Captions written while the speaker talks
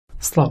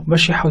سڵاو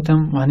بەشی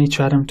حوتەم وانەی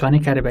چوارەم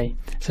توانای کارەبایی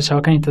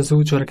سەرچاوەکانی تەزوو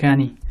و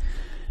جۆرەکانی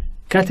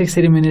کاتێک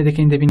سەری وێنەیە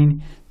دەکەین دەبینین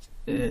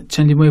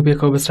چەند لیمۆی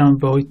بێکەوە بەسراون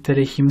بەهۆی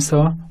تەرێکی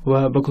مسەوە و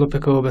بە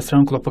گڵۆپێکەوە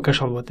بەسراون گڵۆپەکەش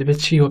هەڵبووە دەبێت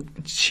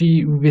چی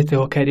بێتە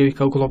هۆکاریەوەی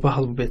کە گڵۆپە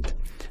هەڵبوو بێت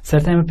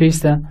سەرەتا ئێمە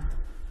پێویستە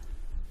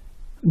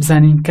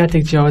بزانین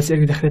کاتێک جیاوازی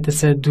ئەرک دەخرێتە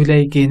سەر دوو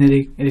لای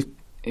گەینەری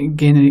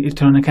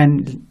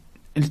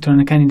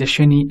ئەلکترۆنەکانی لە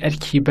شوێنی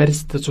ئەرکی بەرز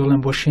دەجوڵێن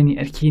بۆ شوێنی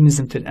ئەرکی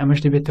نزمتر ئەمەش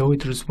دەبێتە هۆی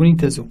دروستبوونی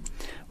تەزوو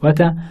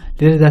واتە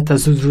لێرەدا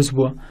تەزوو دروست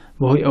بووە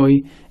بەهۆی ئەوەی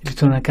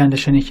ئەلکترۆنەکان لە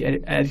شوێنێکی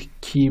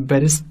ئەرکی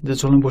بەرز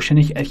دەجوڵێن بۆ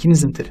شوێنێکی ئەرکی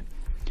نزمتر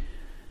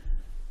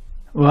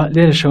و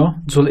لێرەشەوە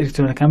جوڵ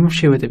ئەلکترۆنەکان بەم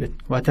شێوە دەبێت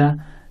واتە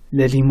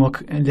لە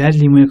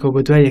لیمۆیەکەوە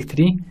بە دوای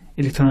یەکتری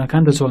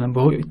ئەلکترۆنەکان دەجوڵێن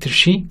بەهۆی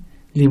ترشی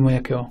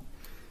لیمۆیەکەوە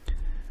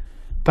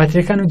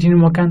پاتریەکان و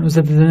دینەمۆکان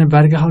وزە دەدەنە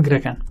بارگە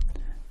هەڵگرەکان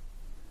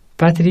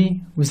پاتری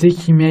وزەی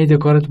کیمیایی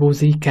دەگۆڕێت بۆ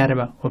وزەی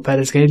کارەبا و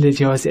پارێزگاری لە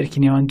جیاوازی ئەرکی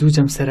نێوان دوو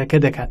جەمسەرەکە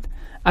دەکات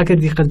ئەگەر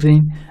دیقەت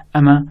بدەین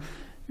ئەمە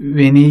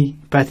وێنەی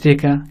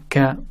پاترێکە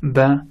کە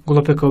بە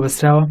گوڵۆپێکەوە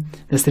بەسراوە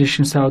لەسەری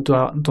شنووساوە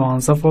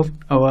 12 ڤۆڵت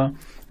ئەوە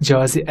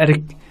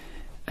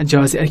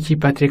جیاوازی ئەرکی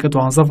پاترێکە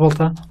 12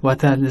 ڤۆڵتە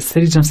واتە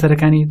لەسەری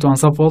جەمسەرەکانی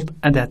 12 ڤۆڵت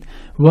ئەدات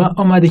و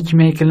ئەو مادە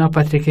کیمیایی کە لەناو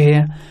پاترێکە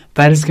هەیە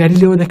پارێزگاری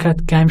لەوە دەکات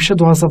کە هەمیشە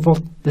 12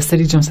 ڤۆڵت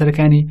لەسەری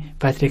جەمسەرەکانی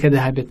پاترێکە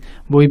دەهابێت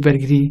بۆی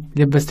بەرگری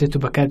لێ بەستێت و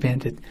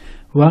بەکاربهێنرێت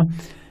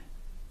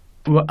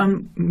و ئەم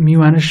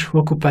میوانش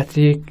وەکو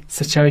پاترێک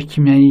سەرچاوی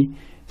کیمیایی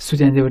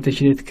سوودیان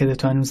دەوەردەگیرێت کە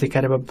دەتوانن وزەی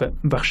کارەبا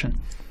بەخشن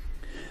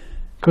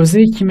کە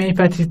وزەی کیمیایی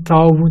پاتری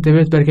تەواو بوو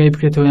دەبێت بەرگای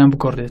بکرێتەوە یان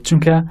بگۆڕێت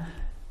چونکە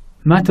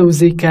ماتە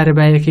وزەی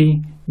کارەبایەکەی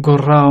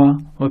گۆڕاوە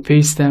و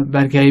پێویستە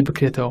بەرگایی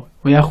بکرێتەوە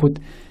و یاخود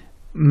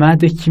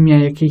مادە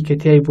کیمیایەکەی کە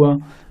تیای بووە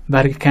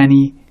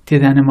بارگەکانی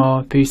تێدا نەماوە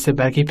پێویستە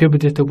بارگەی پێ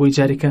بدرێتەوە بۆی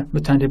جارێکە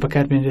بتوانێت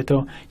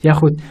بەکاربهێنرێتەوە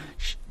یاخود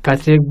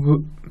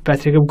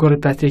پاترێکە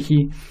بگۆڕێت پاترێکی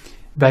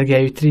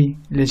بارگاویتری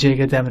لە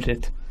جێگە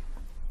دامرێت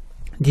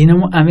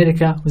دینەمۆ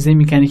ئامێرەکە وزەی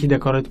میکانیکی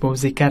دەکۆڕێت بۆ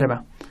وزەی کارەبا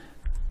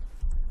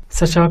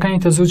سەرچاوەکانی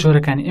تەزوو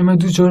جۆرەکانی ئێمە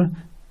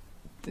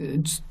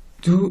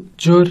دوو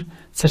جۆر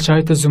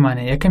سەرچاوی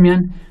تەزوومانە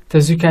یەکەمیان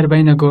تەزووی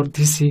کارەبایی نەگۆڕ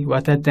دیسی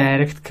واتە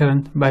دایرەکت کردن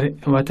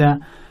واتە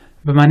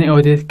بەمانەی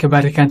ئەوە دێت کە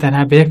بارەکان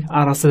تەنها بەیەک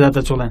ئاڕاستەدا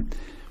دەجوڵێن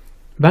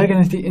بارگە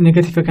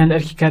نێگەتیڤەکان لە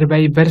ئەرکی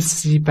کارەبایی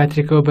بەرزی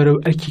پاترێکەوە بەرەو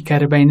ئەرکی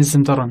کارەبایی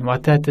نزم دەڕۆن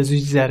واتە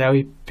تەزووی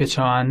زاراوی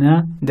پێچەوانە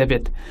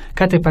دەبێت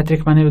کاتێک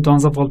پاترێکمانەیە بە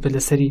 12 ڤۆڵت بێت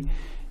لەسەری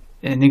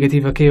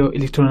نێگەتیڤەکەی و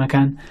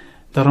ئەلکترۆنەکان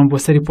دەڕۆن بۆ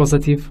سەری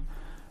پۆزەتیڤ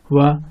و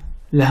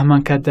لە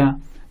هەمان کاتدا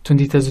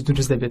توندی تەزوو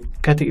دروست دەبێت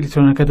کاتێک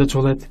ئەلکترۆنەکە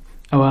دەجوڵێت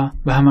ئەوە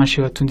بە هەمان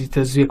شێوە توندی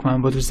تەزوویەکمان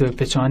بۆ دروست دەبێت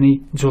پێچەوانەی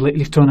جوڵی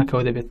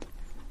ئەلکترۆنەکەەوە دەبێت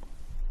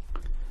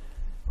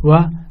و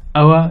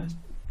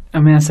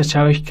ئەمەیان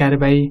سەرچاوی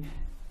کارەبایی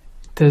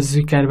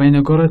تەزووی کارەبایی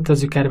نەگۆڕێت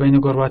تەزووی کارەبایی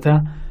نەگۆڕواتە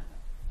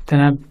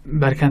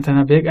بارەکان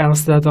تەنها بەیەک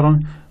ئاڕاستەدا دەڕۆن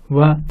و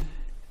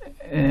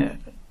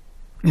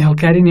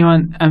هێڵکاری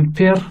نێوان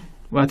ئەمپێر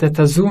واتە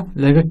تەزوو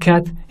لەگە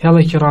کات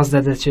هێڵێکی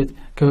ڕاستدا دەچێت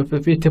کە بە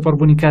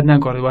تێپەڕبوونی کات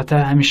ناگۆڕێت واتە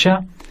هەمیشە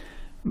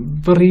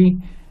بڕی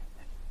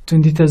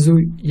توندی تەزوو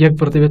یەک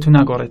بڕ دەبێت و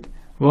ناگۆڕێت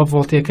و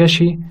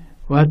ڤۆڵتێکەشی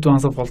و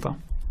 12 ڤۆڵتە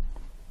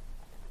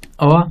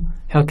ئەوە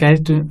هێڵکاری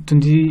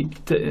توندی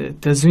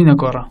تەزووی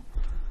نەگۆڕە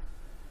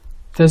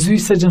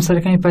تەزووی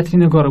سەرجەمسەرەکانی پاتری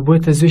نەگۆڕە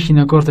بۆیە تەزوویەکی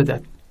نەگۆڕ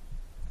دەدات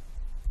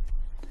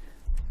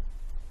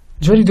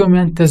جۆری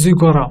دۆمیان تەزووی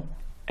گۆڕاو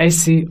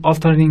AC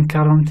alternating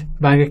current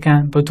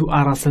باگەکان بە دوو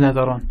ئاڕاستەدا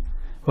دەڕۆن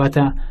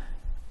واتە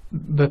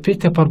بە پێی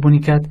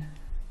تێپەڕبوونی کات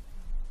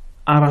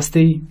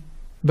ئاڕاستەی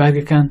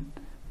باگەکان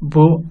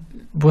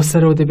بۆ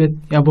سەرەوە دەبێت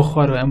یا بۆ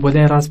خوارەوە ئەم بۆ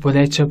لای ڕاست بۆ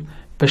لای چەپ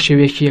بە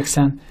شێوەیەکی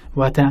یەکسان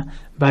واتە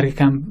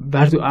بارگەکان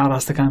بارد و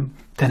ئاڕاستەکان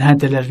تەنها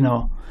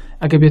دەلەرنەوە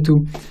ئەگە بێت و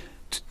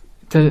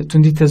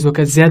توندی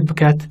تەزووەکە زیاد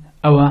بکات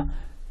ئەوە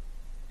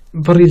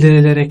بڕی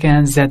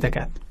لەرەکەیان زیاد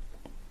دەکات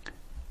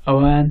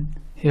ئەوان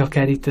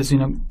هێڵکاری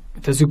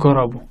تەزووی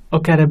گۆڕاو بوو ئەو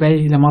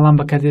کارەبایی لە ماڵان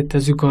بەکاردێت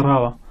تەزووی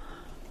گۆڕاوە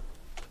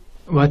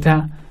واتە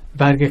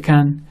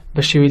بارگەکان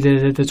بە شێوەی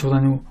لەرە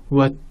دەجوڵێن و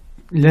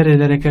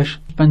لەرەکەش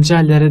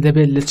 50 لەرە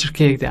دەبێت لە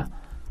چرکەیەکدا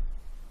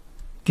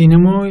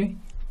دینەمۆی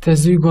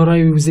تەزووی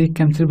گۆڕاوی وزەی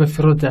کەمتر بە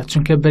فیڕۆدا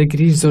چونکە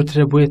بەرگری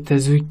زۆرترە بۆیە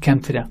تەزووی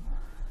کەمترە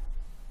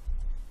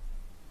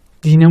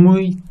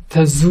دینەمۆی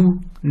تەزوو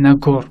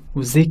نەگۆڕ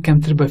وزەی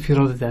کەمتر بە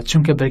فیڕۆ دەدات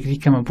چونکە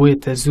بەرگری کەمە بۆیە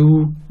تەزوو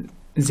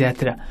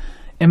زیاترە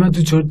ئێمە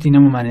دوو جۆر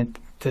دینەمۆمانێت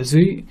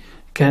تەزووی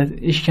کە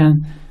هیچیان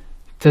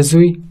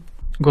تەزووی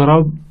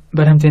گۆڕاو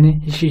بەرهەمتێنێ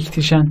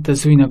هیچیشان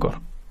تەزووی نەگۆڕ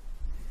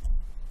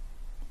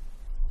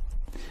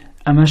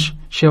ئەمەش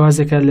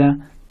شێوازێکە لە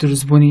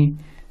دروستبوونی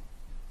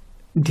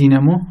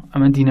دینەمۆ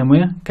ئەمە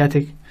دینەمۆیە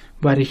کاتێک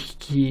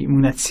بارێکی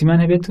موگناتیسیمان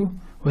هەبێت و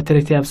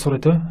وەتەرێکتیا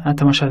بسوڕێتەوە هات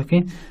تەماشا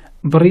دەکەین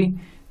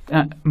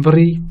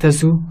بڕی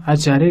تەزوو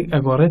هەرجارێک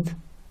ئەگۆڕێت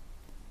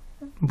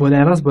بۆ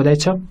لای ڕاست بۆ لای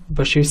چەپ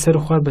بە شێوی سەر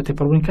و خوار بە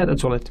تێپەڕبوونی کات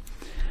ئەجوڵێت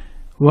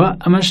و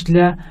ئەمەش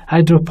لە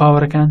هایدرۆ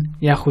پاوەرەکان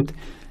یاخود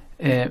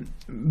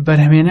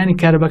بەرهەمێنانی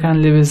کارەبەکان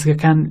لە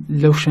وێزگەکان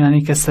لەو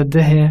شوێنانی کە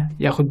سەددە هەیە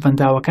یاخود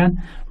بەنداوەکان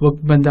وەک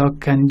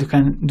بەنداوەکانی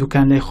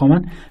دوکان لای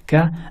خۆمان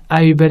کە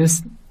ئاوی بەرز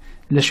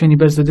لە شوێنی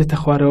بەرز دێتە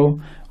خوارەوە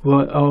و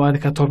ئەوە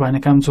دەکات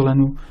تۆڕبانەکان جوڵەن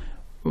و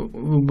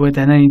بۆ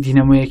دانانی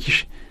دینەمۆیەکیش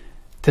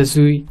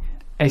تەزووی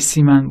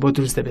ئەیسیمان بۆ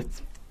دروست دەبێت.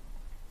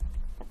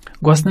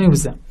 گواستنەوەی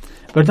وزە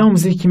بەردەوام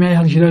وزەی کیمیایی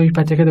هەڵگیراوی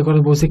پاتریەکە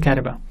دەگۆڕێت بۆ وزەی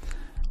کارەبا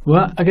و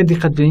ئەگەر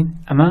دیقەت بدەین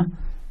ئەمە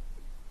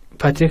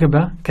پاتریەکە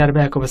بە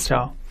کارەبایەکە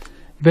بەستراوە.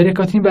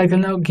 بەرێکەوتنی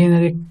بارگەڵناو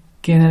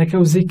گێنەرەکە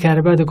وزەی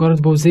کارەبا دەگۆڕێت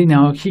بۆ وزەی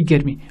ناوەکی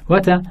گەرمی،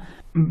 واتە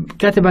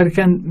کاتە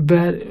بارەکان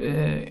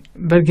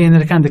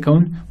بەرگێنەرەکان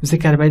دەکەون وزەی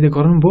کارەبایی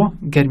دەگۆڕن بۆ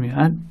گەرمی.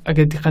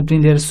 ئەگەر دیقەت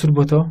بدەین لێرە سوور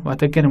بۆتەوە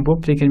واتە گەرم بۆ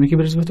پلەی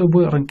بەرز بۆتەوە بۆ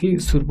ڕەنگی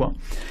سوور بۆ.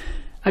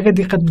 ئەگەر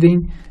دیقەت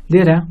بدەین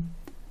لێرە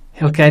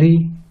هێڵکاری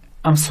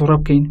ئەم سوڕە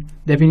بکەین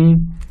دەبینین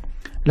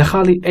لە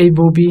خاڵی ئەی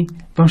بۆ بی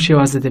بەم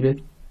شێوازە دەبێت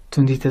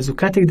توندی تەزوو.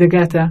 کاتێک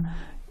دەگاتە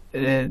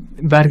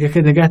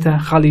بارگەکە دەگاتە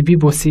خاڵی بی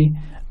بۆ سی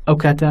ئەو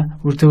کاتە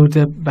وردە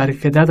وردە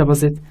بارگەکە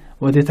دادەبەزێت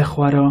و دێتە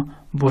خوارەوە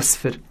بۆ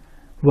سفر،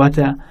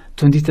 واتە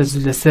توندی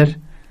تەزوو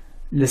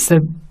لەسەر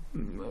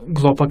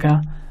گڵۆپەکە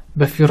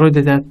بە فیڕۆی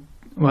دەدات،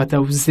 واتە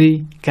وزەی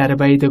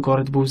کارەبایی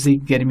دەگۆڕێت بۆ وزەی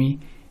گەرمی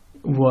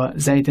و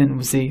زایدەن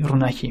وزەی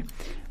ڕووناکی.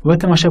 وە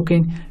تەماشا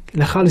بکەین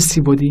لە خاڵی سی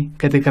بۆ دی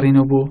کە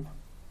دەگەڕینەوە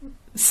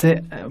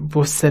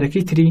بۆ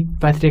سەرەکەی تری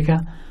پاترێکە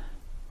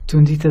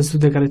توندی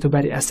تەزوو دەگەڕێتەوە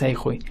باری ئاسایی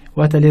خۆی،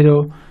 واتە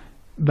لێرەوە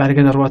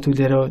بارگە دەڕوات و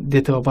لێرەوە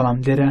دێتەوە، بەڵام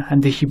لێرە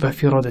هەندێکی بە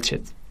فیڕۆ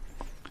دەچێت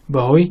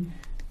بەهۆی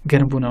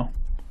گەرمبوونەوە.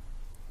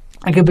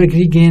 ئەگە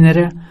بەرگری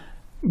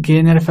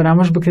گێنەرە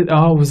فەرامۆش بکرێت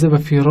ئەوە وزە بە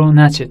فیڕۆ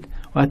ناچێت،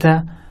 واتە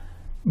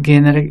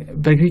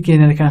بەرگری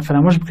گێنەرەکان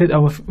فەرامۆش بکرێت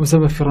ئەوە وزە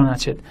بە فیڕۆ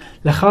ناچێت.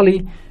 لە خاڵی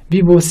بی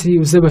بۆ سی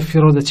وزە بە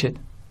فیڕۆ دەچێت،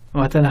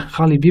 واتە لە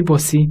خاڵی بی بۆ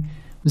سی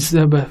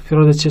وزە بە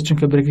فیڕۆ دەچێت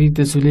چونکە بەرگری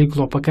دەزولەی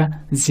گڵۆپەکە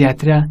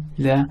زیاترە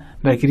لە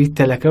بەرگری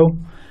تەلەکە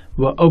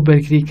و ئەو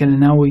بەرگری کە لە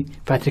ناوی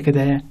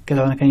پاتریەکەدایە کە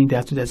لەوانەکانی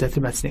داهاتوودا زیاتر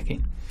باس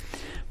دەکەین.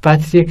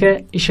 پاتریەکە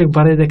ئیشێک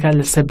بەڕێ دەکات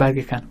لەسەر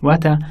بارگەکان،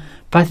 واتە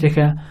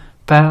پاتریەکە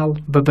پاڵ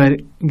بە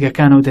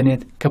بەرگەکانەوە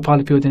دەنێت کە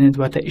پاڵی پێوە دەنێت،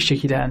 واتە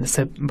ئیشێکی دا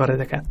لەسەر بەڕێ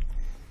دەکات.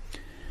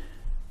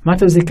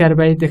 ماتە وزەی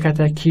کارەبایی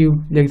دەکاتە کی و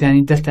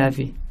لێکدانی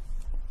دەلتاڤی.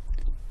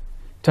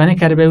 توانای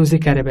کارەبایی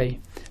وزەی کارەبایی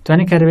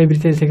توانای کارەبایی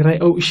بریتە لە تێگەڕای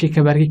ئەو ئیشەی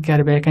کە بارگەی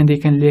کارەبایەکان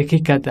دەیکەن لە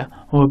یەکەی کاتدا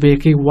ئەوە بە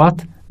یەکەی وات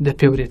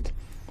دەپێورێت،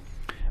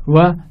 و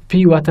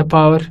پی واتە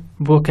پاور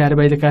بۆ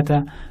کارەبایی دەکاتە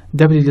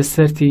دەبلی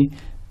لەسەرتی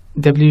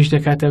دەبلیش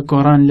دەکاتە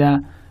گۆڕان لە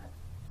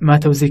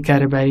ماتە وزەی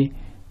کارەبایی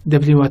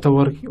دەبلی واتە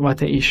وەرگ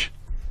واتە ئیش.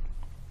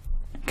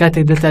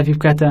 کاتێک دەلتاڤی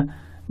بکاتە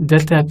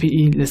دەلتا پی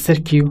ئی لەسەر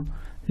کیو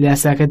لە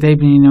یاساکە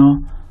دایبنینەوە،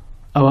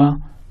 ئەوە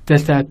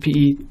دەلتا پی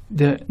ئی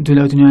دوو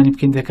لەو دنیوانی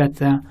بکەین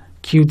دەکاتە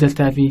کیو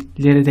دەلتاڤی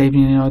لێرە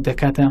دایبنینەوە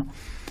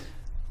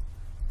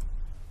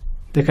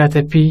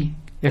دەکاتە پی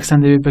یەکسان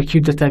دەبێت بە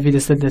کیو دەلتاڤی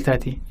لەسەر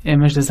دەلتاتی.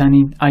 ئێمەش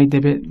دەزانین ئای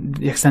دەبێت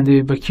یەکسان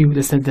دەبێت بە کیو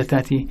لەسەر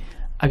دەلتاتی.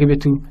 ئەگە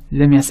بێت و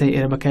لەم یاسای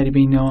ئێرە بەکاری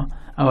بینەوە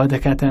ئەوە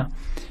دەکاتە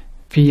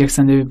پی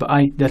یەکسان دەبێت بە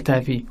ئای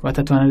دەلتاڤی،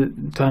 واتە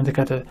توانە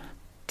دەکاتە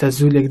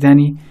تەزوو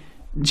لێکدانی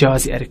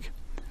جیاوازی ئەرک.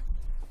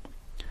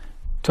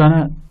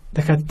 توانە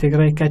دەکاتە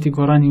تێگەڕای کاتی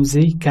گۆڕانی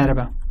وزەی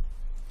کارەبا.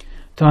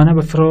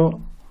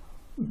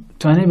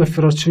 توانای بە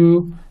فیڕۆچوو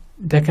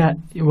دەکات،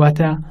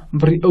 واتە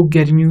بڕی ئەو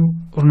گەرمی و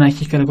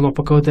ڕووناکی کە لە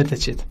گڵۆپەکەەوە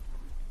دەردەچێت.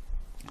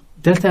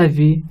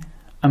 دەلتاڤی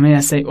ئەمە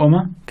یاسای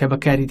ئۆمە کە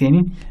بەکاری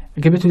دێنین،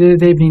 ئەگە بێت و لێرە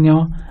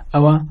دایبینەوە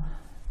ئەوە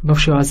بەو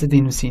شێوازە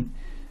دەینووسین.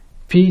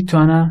 پی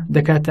توانە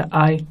دەکاتە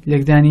ئای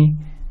لێکدانی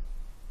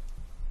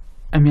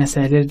ئەم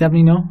یاسای لێرە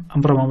دابنینەوە، ئەم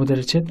بڕەمان بۆ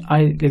دەرەچێت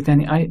ئای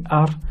لێکدانی ئای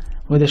ئار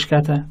و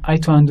دەشکاتە ئای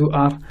تواندوو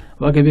ئار،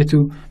 و ئەگە بێت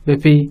و بە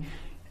پێی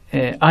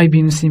ئای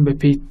بینوسین بە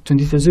پێی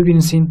توندی تەزوو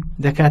بینوسین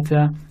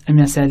دەکاتە ئەم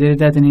یاسای لێرە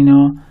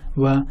دادنینەوە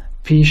و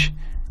پیش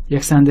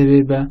یەکسان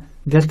دەبێت بە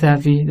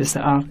دەلتاڤی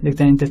لەسەر ئار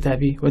لێکدانی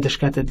دەلتاڤی و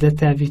دەشکاتە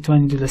دەلتاڤی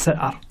توانی دوو لەسەر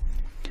ئار.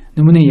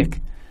 نمونە یەک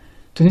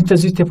توندی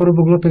تەزووی تێپەڕۆ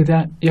بە گڵۆپێکدا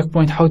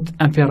 1.7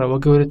 ئەمپێرە و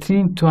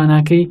گەورەترین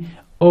تواناکەی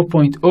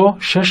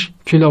 0.06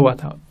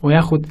 کیلۆواتە و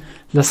یاخود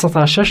لە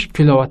 106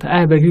 کیلۆواتە.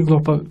 ئایا بەرگری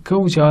گڵۆپەکە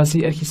و جیاوازی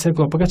ئەرکی سەر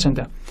گڵۆپەکە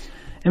چەندە؟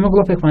 ئێمە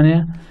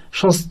گڵۆپێکمانەیە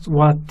 6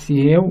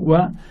 واتیە و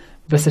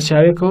بە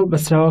سەرچاوێکەوە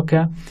بەسراوە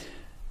کە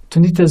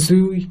توندی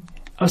تەزووی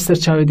ئەو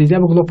سەرچاوی دەیدا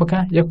بە گڵۆپەکە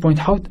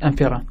 1.7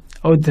 ئەمپێرە.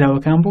 ئەو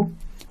دراوەکان بوو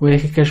و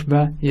یەکەکەش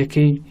بە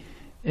یەکەی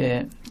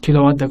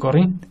کیلۆوات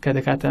دەگۆڕین کە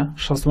دەکاتە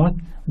 6 وات،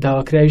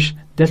 داواکراویش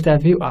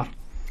دەلتاڤی و ئار.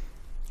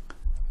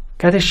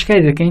 کاتێک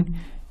شکای دەکەین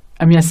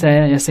ئەم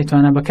یاسای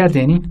توانە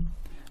بەکاردێنین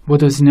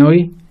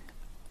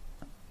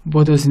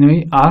بۆ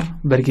دۆزینەوەی ئار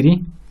بەرگری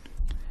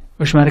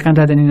و ژمارەکان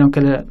دادەنینەوە کە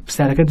لە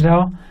پرسیارەکە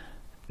دراوە.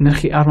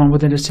 نرخی ئارمان بۆ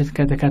دەرەچێت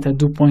کە دەکاتە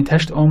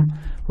 2.8 ئۆم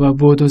و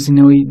بۆ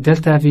دۆزینەوەی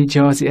دەلتاڤی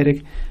جیاوازی ئەرک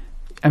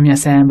ئەم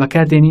یاسایان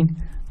بەکاردێنین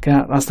کە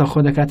ڕاستەخۆ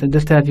دەکاتە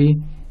دەلتاڤی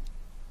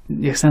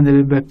یەکسان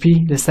دەبێت بە پی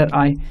لەسەر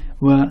ئای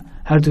و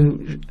هەردوو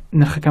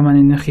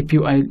نرخەکەمانی نرخی پی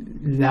و ئای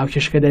لە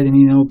هاوکێشەکە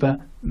دادەنینەوە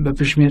بە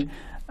بژمێر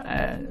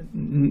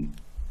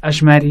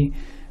ئەژماری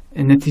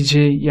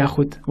نەتیجەی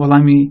یاخود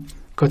وەڵامی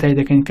کۆتایی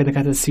دەکەین کە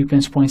دەکاتە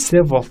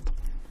 35.3 ڤۆڵت.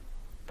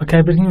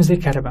 بەکاربردنی وزەی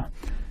کارەبا.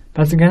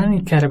 بازرگانانی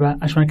کارەبا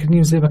ئەژمارکردنی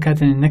وزەی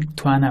بەکاردێنن نەک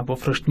توانە بۆ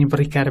فرۆشتنی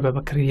بڕی کارەبا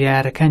بە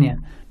کڕیارەکانیان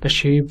بە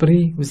شێوەی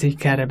بڕی وزەی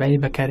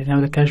کارەبایی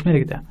بەکارهێناو لە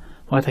کاتژمێرێکدا،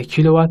 واتە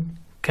کیلۆوات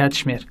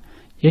کاتژمێر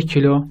 1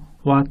 کیلۆ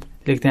وات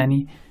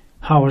لەگدانی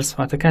هاورس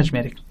واتە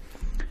کاتژمێرێک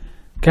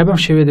کە بەم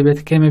شێوەیە دەبێت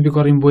کە ئێمە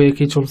بیگۆڕین بۆ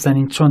یەکەی جوڵ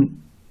بزانین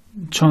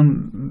چۆن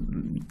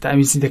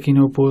تاویزی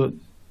دەکەینەوە بۆ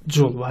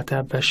جوڵ واتە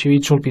بە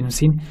شێوەی جوڵ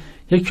بینووسین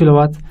 1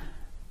 کیلۆوات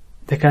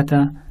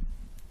دەکاتە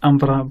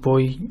ئەمبڕە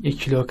بۆی 1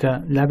 کیلۆکە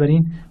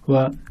لابەرین و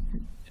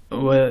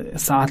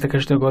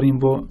ساعاتەکەش دەگۆڕین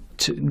بۆ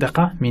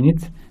دقە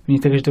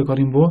مینیتەکەش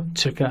دەگۆڕین بۆ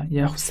چرکە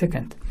یاخود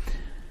سێکەند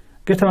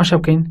گە تەماشا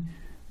بکەین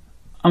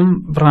ئەم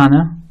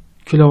بڕانە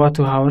کیلۆوات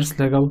و هاورس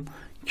لەگەڵ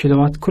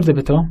کیلۆوات کوور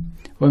دەبێتەوە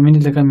و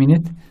مینیت لەگەڵ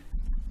مینیت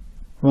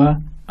و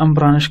ئەم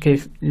بڕانەش کە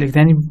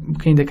لەگدانی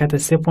بکەین دەکاتە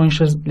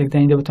 3.6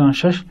 لەگدانی دەبێتەوە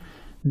 6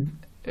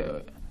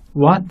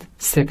 وات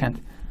سێکەند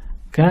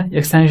کە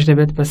یەکسانیش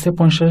دەبێت بە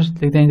 3.6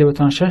 لەگدانی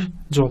دەبێتەوە 6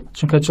 جوڵ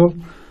چونکە جوڵ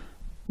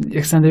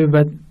یەکسان دەبێت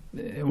بە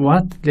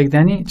وات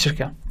لەگدانی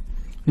چرکە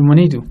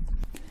نمونەی دوو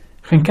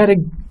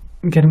خوێندکارێک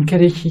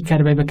گەرمکەرێکی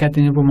کارەبایی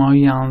بەکاردێنێت بۆ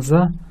ماوەی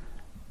 11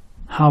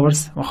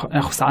 هاورس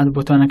یاخود سەعات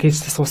بۆ توانەکەی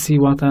 330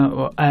 واتە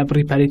ئایا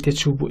بڕی پارەی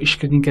تێچوو بۆ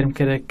ئیشکردنی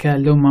گەرمکەرەکە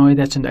لەو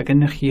ماوەیەدا چەند ئەگەر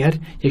نرخی هەر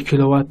 1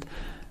 کیلۆوات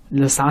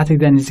لە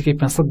سەعاتێکدا نزیکەی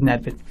 500 دینار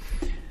بێت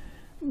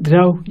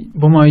دراو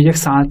بۆ ماوەی 1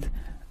 سەعات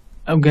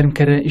ئەو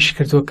گەرمکەرە ئیش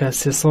کردووە کە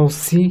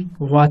 330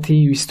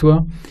 واتی ویستووە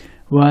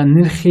و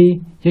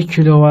نرخی 1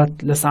 کیلۆوات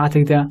لە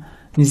سەعاتێکدا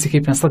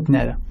نزیکەی 500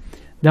 دینارە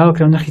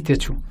داواکرا نرخی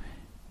تێچوو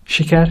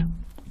شیکار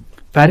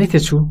پارەی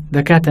تێچوو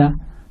دەکاتە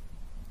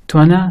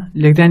توانە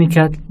لەگدانی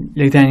کات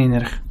لەگدانی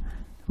نرخ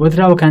وە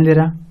دراوەکان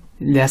لێرە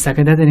لە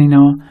یاساکەدا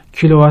دەنینەوە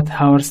کیلۆوات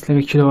هاورس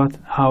لەگە کیلۆوات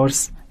هاورس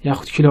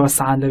یاخود کیلۆوات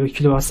سەعات لەگە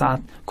کیلۆوات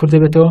سەعات کوور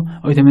دەبێتەوە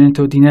ئەوی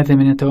دەمێنێتەوە دینار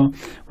دەمێنێتەوە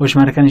بۆ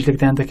ژمارەکانیش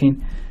لەگدان دەکەین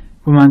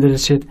بۆمان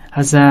دەچێت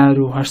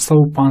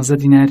 1815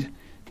 دینار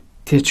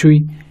تێچووی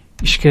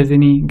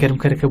ئیشکردنی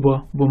گەرمکەرەکە بووە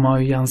بۆ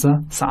ماوەی 11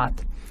 سەعات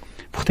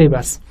پوختەی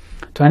باس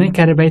توانای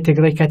کارەبایی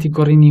تێگەڵای کاتی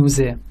گۆڕینی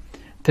وزەیە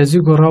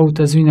تەزوی گۆڕا و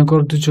تەزوی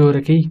نەگۆڕ دوو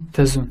جۆرەکەی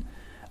تەزون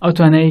ئەو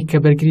توانایی کە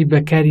بەرگری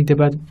بەکاری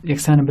دەبات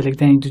یەکسانە بە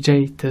لەگدانی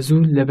دووجای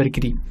تەزوو لە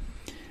بەرگری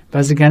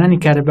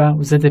بازرگانانی کارەبا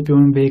وزە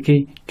دەپێون بە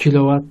یەکەی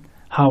کیلۆوات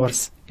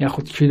هاورس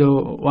یاخود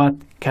کیلۆوات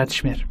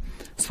کاتژمێر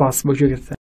سپاس بۆ گوێگرتن